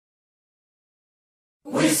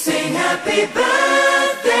We sing happy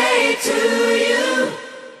birthday to you,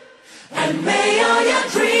 and may all your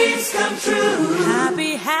dreams come true.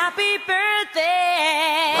 Happy, happy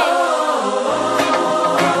birthday. Oh,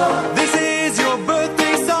 this is your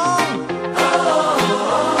birthday song.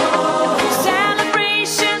 Oh,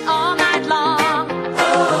 celebration all night long.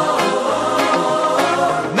 Oh,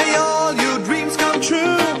 may all your dreams come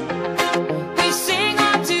true. We sing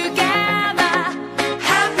all together.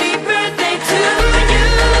 happy birthday to you.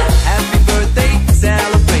 Happy birthday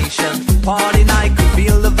celebration, party night, could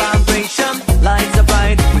feel the vibration. Lights are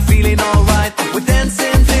bright, we're feeling alright. We're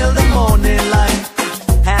dancing till the morning light.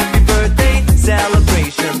 Happy birthday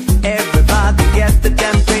celebration, everybody get the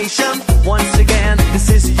temptation. Once again, this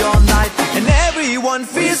is your night, and everyone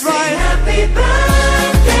feels We sing right. happy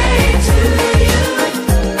birthday to you,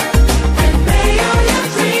 and may all your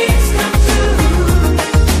dreams come true.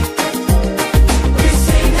 We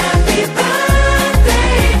sing happy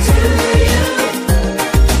birthday to you,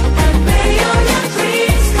 and may all your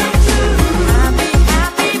dreams come true. Happy,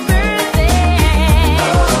 happy birthday.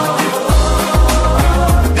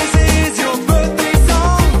 This is your birthday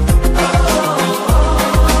song.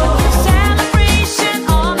 Celebration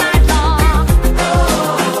all night long.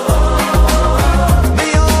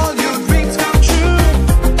 May all your dreams come true.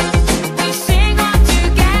 We sing all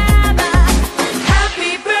together.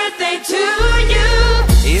 Happy birthday to you.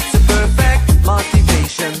 It's a perfect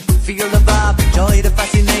motivation. Feel the vibe, enjoy the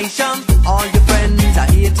fascination. All your friends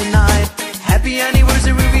are here tonight. Happy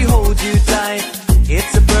anniversary, we hold you tight.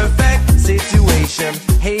 It's a perfect situation.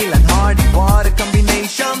 Hale and Hardy, what a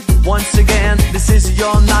combination. Once again, this is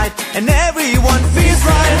your night, and everyone feels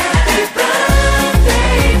right. Happy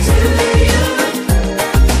birthday to you,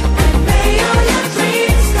 and may all your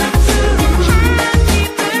dreams come true. Happy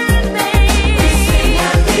birthday. We sing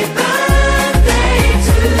happy birthday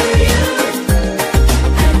to you,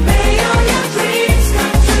 and may all your dreams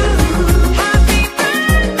come true. Happy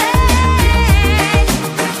birthday.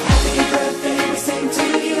 Happy birthday, we sing to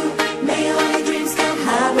you. May all your dreams come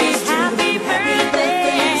always true. Happy birthday.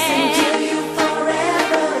 We sing to you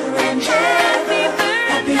forever and ever.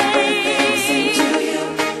 Happy birthday, we sing to you.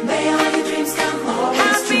 May all your dreams come always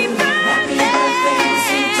Happy true. Happy birthday. birthday, we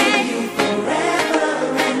sing to you forever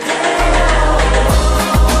and ever.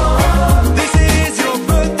 This is your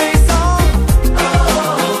birthday song.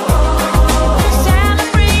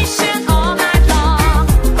 Celebration all night long.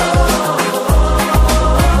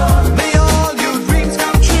 May all your dreams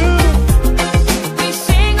come true. We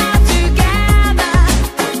sing all together.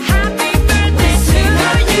 Happy birthday to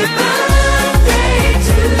you. Birthday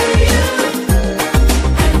to you,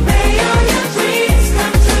 and may all your dreams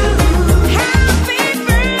come true. Happy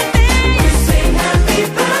birthday. We sing happy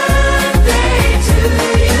birthday to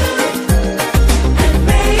you, and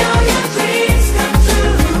may all your dreams come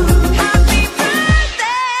true. Happy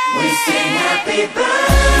birthday. We sing happy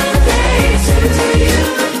birthday to you,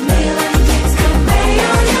 may all your dreams come, may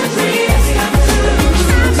all your dreams come true.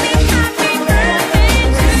 Happy, happy birthday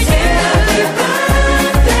to you. Happy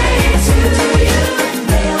birthday to you,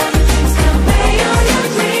 may all your dreams come, may all your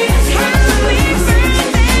dreams come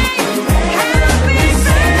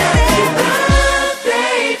Happy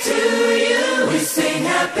true. birthday. We sing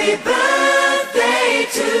happy birthday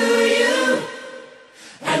to you,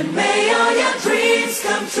 and may all your dreams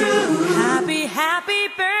come true. Happy, happy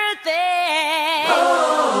birthday.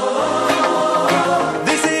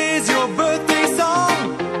 This is your birthday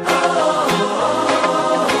song.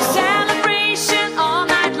 Celebration all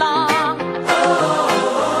night long.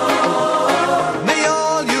 May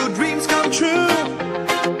all your dreams come true.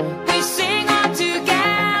 We sing all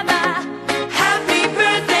together. Happy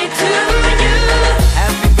birthday to you.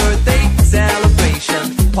 Happy birthday celebration,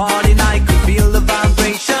 party night, could feel the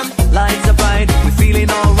vibration. Lights are bright, we're feeling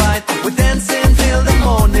alright. We're dancing till the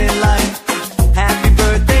morning light. Happy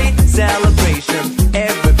birthday celebration,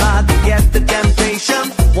 everybody get the temptation.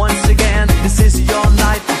 Once again, this is your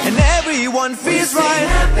night, and everyone feels right.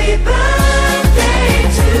 Happy birthday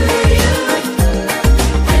to you,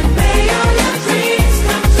 and may all your dreams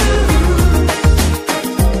come true.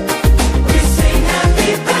 We sing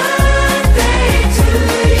happy birthday to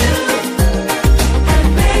you, and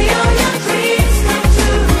may all your dreams come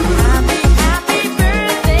true. Happy, happy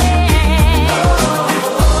birthday.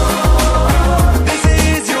 This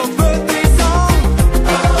is your birthday song.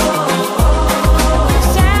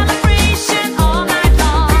 Celebration all night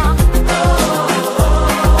long.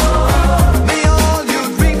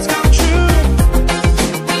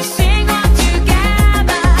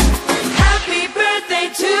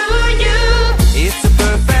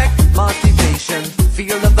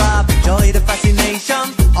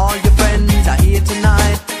 all your friends are here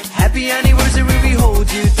tonight. Happy anniversary, we hold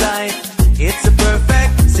you tight. It's a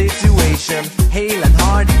perfect situation. Hale and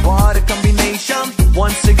hearty, what a combination.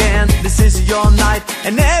 Once again, this is your night,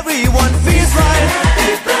 and everyone feels right.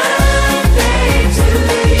 Happy birthday.